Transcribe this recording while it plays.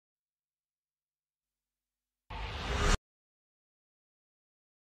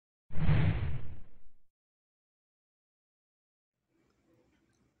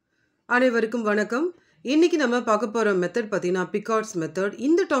அனைவருக்கும் வணக்கம். இன்னைக்கு நம்ம பார்க்க போற மெத்தட் பார்த்தீங்கன்னா பிகார்ட்ஸ் மெத்தட்.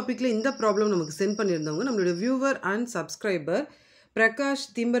 இந்த டாபிக்ல இந்த ப்ராப்ளம் நமக்கு சென்ட் பண்ணியிருந்தவங்க நம்மளுடைய வியூவர் அண்ட் சப்ஸ்கிரைபர் பிரகாஷ்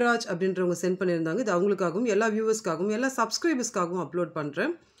திம்பராஜ் அப்படின்றவங்க சென்ட் பண்ணியிருந்தாங்க. இது அவங்களுக்காகவும் எல்லா வியூவர்ஸ்க்காகவும் எல்லா சப்ஸ்கிரைபர்ஸ்க்காகவும் அப்லோட்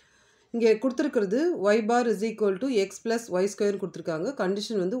பண்ணுறேன். இங்கே கொடுத்துருக்கிறது y bar is equal to x plus y square கொடுத்துருக்காங்க.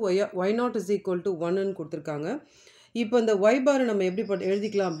 கண்டிஷன் வந்து y not is equal to 1ன்னு கொடுத்துருக்காங்க. இப்போ இந்த y bar நம்ம எப்படி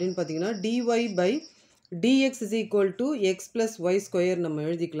எழுதிக்கலாம் அப்படின்னு பார்த்தீங்கன்னா dy by dx is equal to x plus y square நம்ம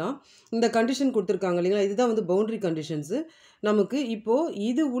எழுதிக்கலாம். இந்த கண்டிஷன் கொடுத்துருக்காங்க இல்லைங்களா, இதுதான் வந்து பவுண்டரி கண்டிஷன்ஸு. நமக்கு இப்போது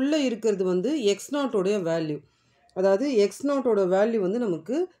இது உள்ளே இருக்கிறது வந்து x நாட்டோடைய வேல்யூ, அதாவது எக்ஸ் நாட்டோட வேல்யூ வந்து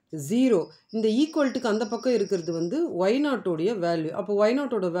நமக்கு 0. இந்த ஈக்குவல்ட்டுக்கு அந்த பக்கம் இருக்கிறது வந்து ஒய் நாட்டோடைய வேல்யூ. அப்போ ஒய்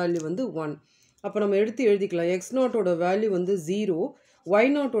நாட்டோட வேல்யூ வந்து 1. அப்போ நம்ம எடுத்து எழுதிக்கலாம் எக்ஸ் நாட்டோட வேல்யூ வந்து 0,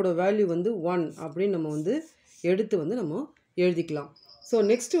 ஒய் நாட்டோட வேல்யூ வந்து 1 அப்படின்னு நம்ம வந்து எடுத்து வந்து நம்ம எழுதிக்கலாம். ஸோ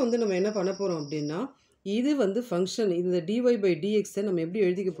நெக்ஸ்ட்டு வந்து நம்ம என்ன பண்ண போகிறோம் அப்படின்னா, இது வந்து ஃபங்க்ஷன், இந்த dy by dxை நம்ம எப்படி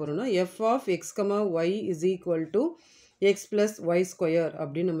எழுதிக்க போகிறோம்னா f of x, y is equal to x plus y square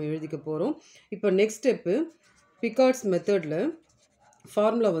அப்படின்னு நம்ம எழுதிக்க போகிறோம். இப்போ நெக்ஸ்ட் ஸ்டெப்பு பிகார்ட்ஸ் மெத்தடில்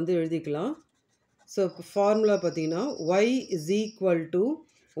ஃபார்முலா வந்து எழுதிக்கலாம். ஸோ ஃபார்முலா பார்த்தீங்கன்னா y is equal to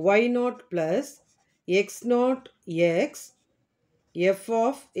y naught plus x naught x f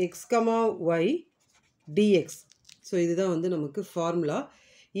of x, y dx. So இதுதான் வந்து நமக்கு ஃபார்முலா.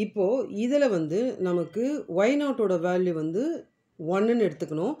 இப்போது இதில் வந்து நமக்கு ஒய் நாட்டோட வேல்யூ வந்து 1ன்னு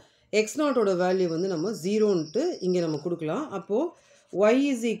எடுத்துக்கணும், எக்ஸ் நாட்டோட வேல்யூ வந்து நம்ம 0ன்ட்டு இங்கே நம்ம கொடுக்கலாம். அப்போது y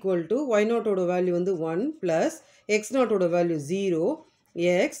is equal to y நாட்டோட வேல்யூ வந்து 1 ப்ளஸ் எக்ஸ் நாட்டோட வேல்யூ 0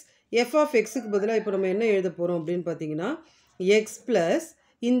 எக்ஸ் எஃப் ஆஃப் எக்ஸுக்கு பதிலாக இப்போ நம்ம என்ன எழுத போகிறோம் அப்படின்னு பார்த்தீங்கன்னா எக்ஸ் ப்ளஸ்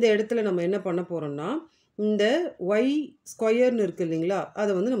இந்த இடத்துல நம்ம என்ன பண்ண போகிறோம்னா இந்த ஒய் ஸ்கொயர்னு இருக்குது இல்லைங்களா,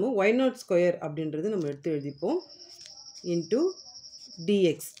 அதை வந்து நம்ம ஒய் நாட் ஸ்கொயர் அப்படின்றது நம்ம எடுத்து எழுதிப்போம் இன்ட்டு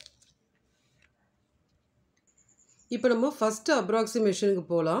dx. இப்போ நம்ம ஃபஸ்ட்டு அப்ராக்சிமேஷனுக்கு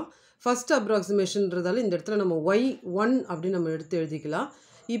போகலாம். ஃபஸ்ட்டு அப்ராக்சிமேஷன்றதால இந்த இடத்துல நம்ம y1 அப்படின்னு நம்ம எடுத்து எழுதிக்கலாம்.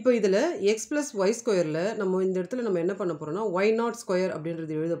 இப்போ இதில் x ப்ளஸ் ஒய் ஸ்கொயரில் நம்ம இந்த இடத்துல நம்ம என்ன பண்ண போகிறோம்னா ஒய் நாட் ஸ்கொயர்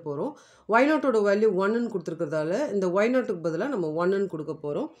அப்படின்றது எழுத போகிறோம். ஒய் நாட்டோட வேல்யூ 1ன்னு கொடுத்துருக்கிறதால இந்த ஒய் நாட்டுக்கு பதிலாக நம்ம 1ன்னு கொடுக்க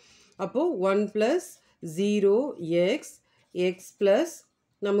போகிறோம். அப்போது 1 ப்ளஸ் 0 எக்ஸ் எக்ஸ் ப்ளஸ்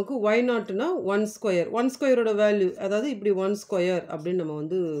நமக்கு ஒய் நாட்டுனா 1 ஸ்கொயர், 1 ஸ்கொயரோட வேல்யூ அதாவது இப்படி 1 ஸ்கொயர் அப்படின்னு நம்ம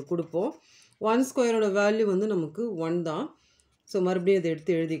வந்து கொடுப்போம். 1 ஸ்கொயரோட வேல்யூ வந்து நமக்கு 1 தான். ஸோ மறுபடியும் இதை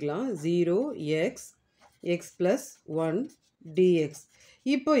எடுத்து எழுதிக்கலாம் 0 எக்ஸ் எக்ஸ் ப்ளஸ் 1 டிஎக்ஸ்.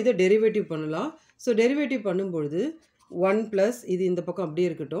 இப்போ இதை டெரிவேட்டிவ் பண்ணலாம். ஸோ டெரிவேட்டிவ் பண்ணும்பொழுது 1 ப்ளஸ் இது இந்த பக்கம் அப்படியே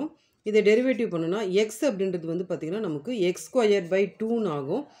இருக்கட்டும். இதை டெரிவேட்டிவ் பண்ணோன்னா எக்ஸ் அப்படின்றது வந்து பார்த்திங்கன்னா நமக்கு எக்ஸ் ஸ்கொயர் பை 2ன்னு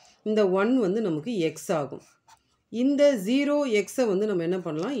ஆகும். இந்த 1 வந்து நமக்கு எக்ஸ் ஆகும். இந்த 0 எக்ஸை வந்து நம்ம என்ன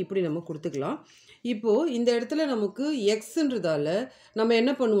பண்ணலாம், இப்படி நம்ம கொடுத்துக்கலாம். இப்போது இந்த இடத்துல நமக்கு எக்ஸுன்றதால நம்ம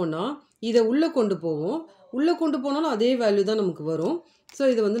என்ன பண்ணுவோன்னா இதை உள்ளே கொண்டு போவோம். உள்ளே கொண்டு போனாலும் அதே வேல்யூ தான் நமக்கு வரும். ஸோ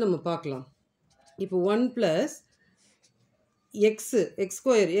இதை வந்து நம்ம பார்க்கலாம். இப்போ 1 plus x X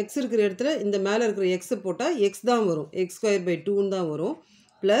square, X இருக்கிற இடத்துல இந்த மேலே இருக்கிற எக்ஸை போட்டால் எக்ஸ் தான் வரும், எக்ஸ் ஸ்கொயர் பை 2ன்னு தான் வரும்.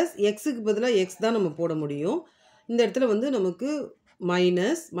 ப்ளஸ் எக்ஸுக்கு பதிலாக எக்ஸ் தான் நம்ம போட முடியும். இந்த இடத்துல வந்து நமக்கு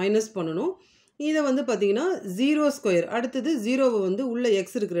மைனஸ் பண்ணணும். இதை வந்து பார்த்திங்கன்னா 0 ஸ்கொயர், அடுத்தது 0வை வந்து உள்ளே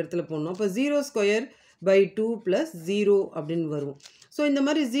எக்ஸ் இருக்கிற இடத்துல போடணும். அப்போ 0 ஸ்கொயர் பை 2 ப்ளஸ் 0 அப்படின்னு வரும். ஸோ இந்த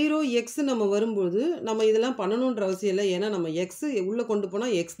மாதிரி 0 எக்ஸ் நம்ம வரும்போது நம்ம இதெல்லாம் பண்ணணுன்ற அவசியம் இல்லை, ஏன்னா நம்ம எக்ஸு உள்ளே கொண்டு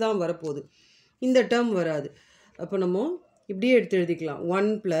போனால் எக்ஸ் தான் வரப்போகுது, இந்த டேர்ம் வராது. அப்போ நம்ம இப்படியே எடுத்து எழுதிக்கலாம் 1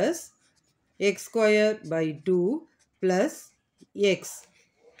 plus X square by 2 plus X.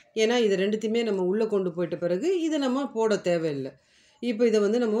 ஏன்னா இது ரெண்டுத்தையுமே நம்ம உள்ளே கொண்டு போயிட்ட பிறகு இதை நம்ம போட தேவையில்லை. இப்போ இதை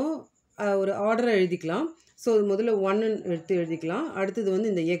வந்து நம்ம ஒரு ஆர்டரை எழுதிக்கலாம். ஸோ முதல்ல 1ன்னு எடுத்து எழுதிக்கலாம், அடுத்தது வந்து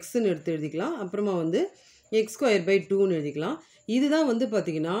இந்த எக்ஸுன்னு எடுத்து எழுதிக்கலாம், அப்புறமா வந்து எக்ஸ் ஸ்கொயர் பை 2ன்னு எழுதிக்கலாம். இதுதான் வந்து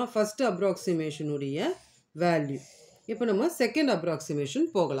பார்த்திங்கன்னா ஃபஸ்ட்டு அப்ராக்சிமேஷனுடைய வேல்யூ. இப்போ நம்ம செகண்ட் அப்ராக்சிமேஷன்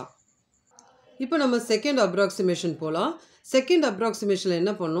போகலாம். இப்போ நம்ம செகண்ட் அப்ராக்சிமேஷன் போகலாம். செகண்ட் அப்ராக்சிமேஷனில்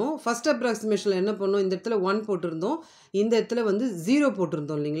என்ன பண்ணோம், ஃபஸ்ட் அப்ராக்சிமேஷனில் என்ன பண்ணோம், இந்த இடத்துல 1 போட்டிருந்தோம், இந்த இடத்துல வந்து 0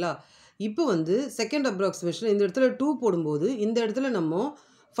 போட்டிருந்தோம் இல்லைங்களா. இப்போ வந்து செகண்ட் அப்ராக்சிமேஷனில் இந்த இடத்துல 2 போடும்போது இந்த இடத்துல நம்ம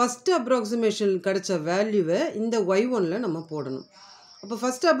ஃபஸ்ட்டு அப்ராக்சிமேஷன் கிடச்ச வேல்யூவை இந்த y1ல் நம்ம போடணும். அப்போ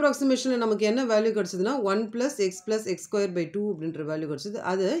ஃபஸ்ட்டு அப்ராக்சிமேஷனில் நமக்கு என்ன வேல்யூ கிடச்சிதுன்னா 1 plus X plus X square by 2 அப்படின்ற வேல்யூ கிடச்சிது.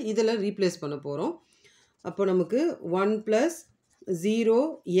 அதை இதில் ரீப்ளேஸ் பண்ண போகிறோம். அப்போ நமக்கு 1 ப்ளஸ் 0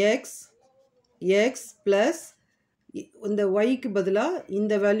 எக்ஸ் எக்ஸ் ப்ளஸ் இந்த ஒய்க்கு பதிலாக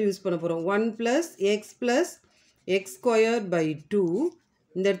இந்த வேல்யூ யூஸ் பண்ண போகிறோம் 1 ப்ளஸ் எக்ஸ் ஸ்கொயர் பை 2.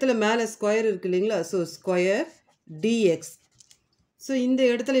 இந்த இடத்துல மேலே ஸ்கொயர் இருக்குது இல்லைங்களா, ஸோ ஸ்கொயர் டிஎக்ஸ். ஸோ இந்த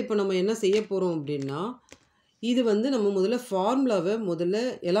இடத்துல இப்போ நம்ம என்ன செய்ய போகிறோம் அப்படின்னா இது வந்து நம்ம முதல்ல ஃபார்முலாவை முதல்ல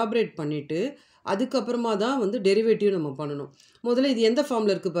எலாபரேட் பண்ணிவிட்டு அதுக்கப்புறமா தான் வந்து டெரிவேட்டிவ் நம்ம பண்ணணும். முதல்ல இது எந்த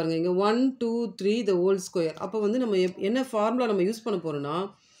ஃபார்மில் இருக்குது பாருங்கள், இங்கே 1 2 3 த ஹோல் ஸ்கொயர். அப்போ வந்து நம்ம என்ன ஃபார்முலா நம்ம யூஸ் பண்ண போகிறோன்னா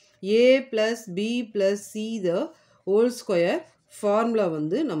a plus b plus c the whole square formula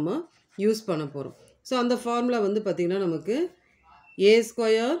வந்து நம்ம யூஸ் பண்ண போகிறோம். ஸோ அந்த ஃபார்முலா வந்து பார்த்திங்கன்னா நமக்கு a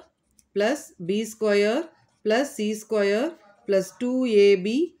square plus b square plus c square plus 2ab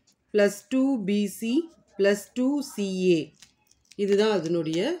plus 2bc plus 2ca இதுதான்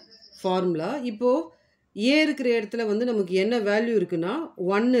அதனுடைய ஃபார்முலா. இப்போது a இருக்கிற இடத்துல வந்து நமக்கு என்ன வேல்யூ இருக்குன்னா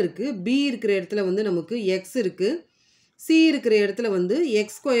 1 இருக்குது, b இருக்கிற இடத்துல வந்து நமக்கு x இருக்குது, c இருக்கிற இடத்துல வந்து x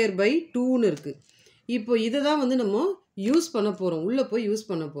ஸ்கொயர் பை 2ன்னு இருக்குது. இப்போ இதை தான் வந்து நம்ம யூஸ் பண்ண போகிறோம், உள்ளே போய் யூஸ்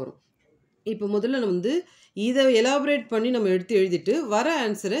பண்ண போகிறோம். இப்போ முதல்ல நம்ம வந்து இதை எலாபரேட் பண்ணி நம்ம எடுத்து எழுதிட்டு வர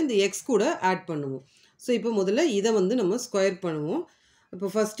ஆன்சரை இந்த எக்ஸ் கூட ஆட் பண்ணுவோம். ஸோ இப்போ முதல்ல இதை வந்து நம்ம ஸ்கொயர் பண்ணுவோம். இப்போ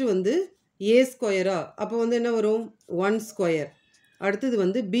ஃபஸ்ட்டு வந்து ஏ ஸ்கொயரா, அப்போ வந்து என்ன வரும் 1 ஸ்கொயர். அடுத்தது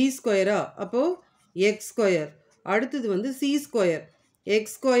வந்து பி ஸ்கொயரா, அப்போது எக்ஸ் ஸ்கொயர். அடுத்தது வந்து C square,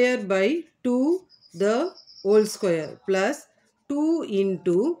 X square by 2 the whole square plus 2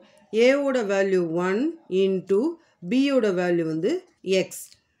 into ஏவோட வேல்யூ 1 இன்ட்டு பியோட வேல்யூ வந்து எக்ஸ்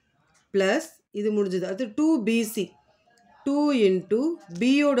ப்ளஸ் இது முடிஞ்சது. அது 2bc 2 இன்ட்டு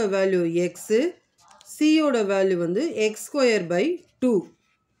பியோட வேல்யூ எக்ஸு, சியோட வேல்யூ வந்து எக்ஸ் ஸ்கொயர் பை 2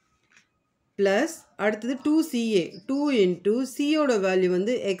 ப்ளஸ் அடுத்தது 2ca 2 இன்ட்டு சியோட வேல்யூ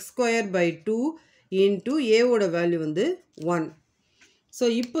வந்து எக்ஸ் ஸ்கொயர் பை 2 இன்ட்டு ஏவோட வேல்யூ வந்து 1. ஸோ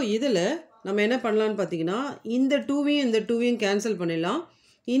இப்போ இதில் நம்ம என்ன பண்ணலான்னு பார்த்தீங்கன்னா இந்த 2வையும் இந்த 2வையும் கேன்சல் பண்ணிடலாம்,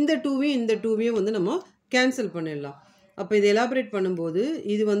 இந்த 2வையும் இந்த 2வையும் வந்து நம்ம கேன்சல் பண்ணிடலாம். அப்போ இதை எலாபரேட் பண்ணும்போது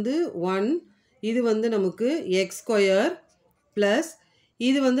இது வந்து 1, இது வந்து நமக்கு எக்ஸ் ஸ்கொயர் ப்ளஸ்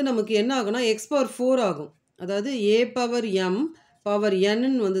இது வந்து நமக்கு என்ன ஆகும்னா எக்ஸ் பவர் 4 ஆகும். அதாவது ஏ பவர் எம் பவர்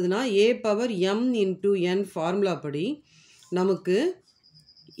என்னு வந்ததுன்னா a power M into n formula படி நமக்கு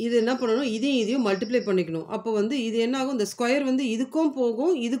இது என்ன பண்ணணும், இதையும் மல்டிப்ளை பண்ணிக்கணும். அப்போ வந்து இது என்ன ஆகும், இந்த ஸ்கொயர் வந்து இதுக்கும்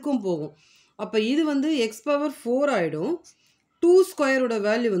போகும் இதுக்கும் போகும். அப்போ இது வந்து எக்ஸ் பவர் 4 ஆகிடும், 2 ஸ்கொயரோட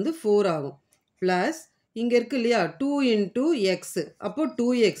வேல்யூ வந்து 4 ஆகும். ப்ளஸ் இங்கே இருக்குது இல்லையா 2 இன்ட்டு எக்ஸு, அப்போது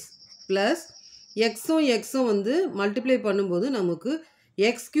 2x ப்ளஸ் எக்ஸும் எக்ஸும் வந்து மல்டிப்ளை பண்ணும்போது நமக்கு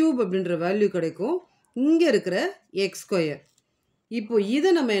எக்ஸ் க்யூப் அப்படின்ற வேல்யூ கிடைக்கும், இங்கே இருக்கிற எக்ஸ் ஸ்கொயர். இப்போ இதை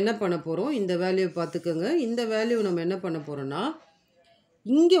நம்ம என்ன பண்ண போகிறோம், இந்த வேல்யூவை பார்த்துக்கோங்க. இந்த வேல்யூ நம்ம என்ன பண்ண போகிறோன்னா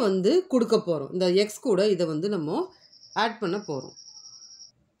இங்கே வந்து கொடுக்க போகிறோம், இந்த எக்ஸ் கூட இதை வந்து நம்ம ஆட் பண்ண போகிறோம்.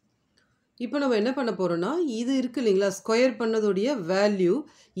 இப்போ நம்ம என்ன பண்ண போகிறோன்னா இது இருக்குது இல்லைங்களா ஸ்கொயர் பண்ணதோடைய வேல்யூ,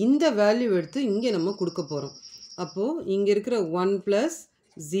 இந்த வேல்யூ எடுத்து இங்கே நம்ம கொடுக்க போகிறோம். அப்போது இங்கே இருக்கிற 1 ப்ளஸ்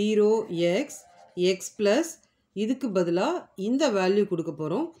 0x எக்ஸ் ப்ளஸ் இதுக்கு பதிலாக இந்த வேல்யூ கொடுக்க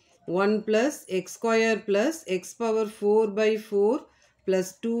போகிறோம். 1 plus X square plus X power 4 by 4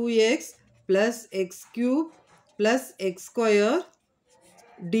 plus 2x plus X cube plus X square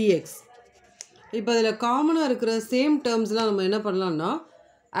dx. இப்போ அதில் காமனாக இருக்கிற சேம் டேர்ம்ஸ்லாம் நம்ம என்ன பண்ணலான்னா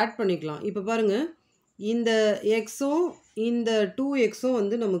ஆட் பண்ணிக்கலாம். இப்போ பாருங்கள், இந்த எக்ஸும் இந்த 2xும்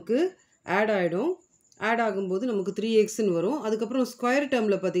வந்து நமக்கு ஆட் ஆகிடும். ஆட் ஆகும்போது நமக்கு 3xன்னு வரும். அதுக்கப்புறம் ஸ்கொயர்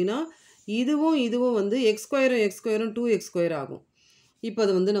டேர்மில் பார்த்திங்கன்னா இதுவும் வந்து எக்ஸ் ஸ்கொயரும் 2x ஸ்கொயர் ஆகும். இப்போ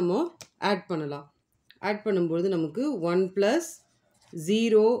அதை வந்து நம்ம ஆட் பண்ணலாம். ஆட் பண்ணும்பொழுது நமக்கு 1 ப்ளஸ்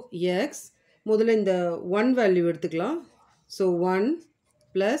 0x, முதல்ல இந்த 1 வேல்யூ எடுத்துக்கலாம். ஸோ 1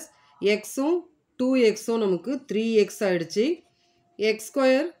 ப்ளஸ் எக்ஸும் 2xும் நமக்கு 3x ஆகிடுச்சு. எக்ஸ்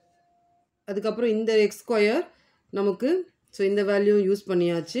ஸ்கொயர் அதுக்கப்புறம் இந்த எக்ஸ் ஸ்கொயர் நமக்கு, ஸோ இந்த வேல்யூ யூஸ்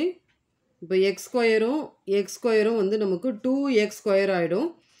பண்ணியாச்சு. இப்போ எக்ஸ் ஸ்கொயரும் வந்து நமக்கு 2x ஸ்கொயர் ஆகிடும்.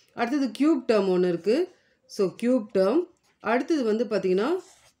 அடுத்தது க்யூப் டேர்ம் ஒன்று இருக்குது, ஸோ க்யூப் டேர்ம். அடுத்தது வந்து பார்த்திங்கன்னா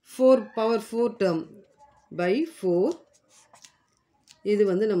 4 பவர் 4 டேர்ம் பை 4, இது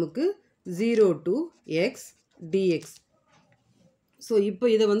வந்து நமக்கு 0 to x dx. ஸோ இப்போ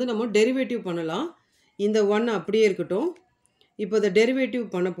இதை வந்து நம்ம டெரிவேட்டிவ் பண்ணலாம். இந்த 1 அப்படியே இருக்கட்டும். இப்போ இதை டெரிவேட்டிவ்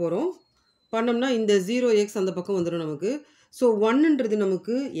பண்ண போகிறோம். பண்ணோம்னா இந்த 0x அந்த பக்கம் வந்துடும் நமக்கு. ஸோ 1ன்றது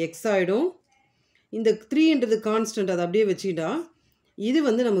நமக்கு எக்ஸ் ஆகிடும், இந்த 3ன்றது கான்ஸ்டன்ட், அதை அப்படியே வச்சுக்கிட்டா இது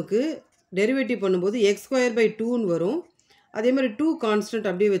வந்து நமக்கு டெரிவேட்டிவ் பண்ணும்போது எக்ஸ் ஸ்கொயர் பை 2ன்னு வரும். அதே மாதிரி 2 கான்ஸ்டன்ட்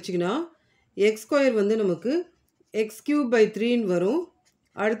அப்படியே வச்சுக்கினா எக்ஸ் ஸ்கொயர் வந்து நமக்கு எக்ஸ் க்யூப் பை 3ன்னு வரும்.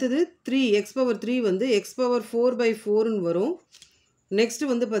 அடுத்தது 3 எக்ஸ் பவர் 3 வந்து எக்ஸ் பவர் 4 பை 4ன்னு வரும். நெக்ஸ்ட்டு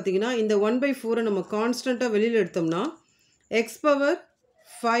வந்து பார்த்திங்கன்னா இந்த 1/4 நம்ம கான்ஸ்டண்ட்டாக வெளியில் எடுத்தோம்னா எக்ஸ் பவர்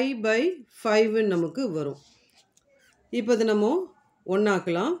 5 பை 5ன்னு நமக்கு வரும். இப்போ இது நம்ம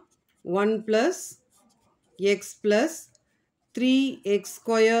ஒன்றாக்கலாம். 1 plus X plus 3x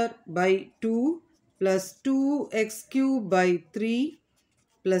square by 2 plus 2x cube by 3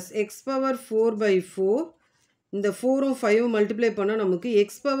 plus X power 4 by 4, இந்த 4ம் 5ம் மல்டிப்ளை பண்ணால் நமக்கு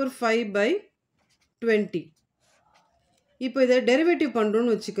எக்ஸ் பவர் 5 பை 20. இப்போ இதை டெரிவேட்டிவ்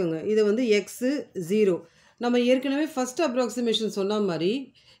பண்ணுறோன்னு வச்சுக்கோங்க. இதை வந்து எக்ஸு 0, நம்ம ஏற்கனவே ஃபஸ்ட் அப்ராக்சிமேஷன் சொன்ன மாதிரி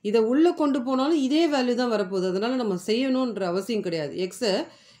இதை உள்ளே கொண்டு போனாலும் இதே வேல்யூ தான் வரப்போகுது. அதனால் நம்ம செய்யணுன்ற அவசியம் கிடையாது. எக்ஸை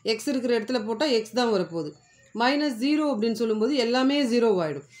எக்ஸ் இருக்கிற இடத்துல போட்டால் எக்ஸ் தான் வரப்போகுது. -0 அப்படின்னு சொல்லும்போது எல்லாமே 0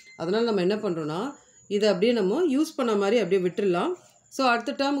 ஆகிடும். அதனால் நம்ம என்ன பண்ணுறோன்னா இதை அப்படியே நம்ம யூஸ் பண்ண மாதிரி அப்படியே விட்டுடலாம். ஸோ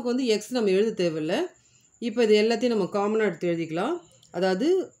அடுத்த டேர்முக்கு வந்து எக்ஸ் நம்ம எழுத தேவையில்லை. இப்போ இது எல்லாத்தையும் நம்ம காமனாக எடுத்து எழுதிக்கலாம். அதாவது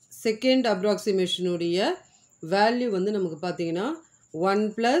செகண்ட் அப்ராக்சிமேஷனுடைய வேல்யூ வந்து நமக்கு பார்த்தீங்கன்னா 1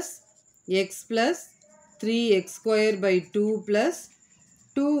 + x + 3x² / 2 +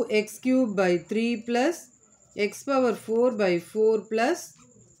 2x³ / 3 + x⁴/4 +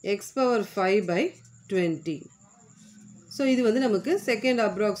 x⁵/20. So இது வந்து நமக்கு செகண்ட்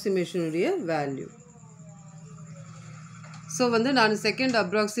அப்ராக்சிமேஷனுடைய வேல்யூ. ஸோ வந்து நான் செகண்ட்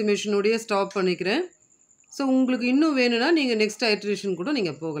அப்ராக்சிமேஷனுடைய ஸ்டாப் பண்ணிக்கிறேன். ஸோ உங்களுக்கு இன்னும் வேணும்னா நீங்கள் நெக்ஸ்ட் ஐட்ரேஷன் கூட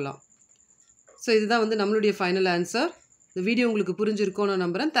நீங்கள் போகலாம். ஸோ இதுதான் வந்து நம்மளுடைய ஃபைனல் ஆன்சர். இந்த வீடியோ உங்களுக்கு புரிஞ்சிருக்கும்னு நான்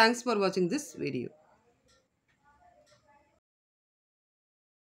நம்புகிறேன். தேங்க்ஸ் ஃபார் வாட்சிங் திஸ் வீடியோ.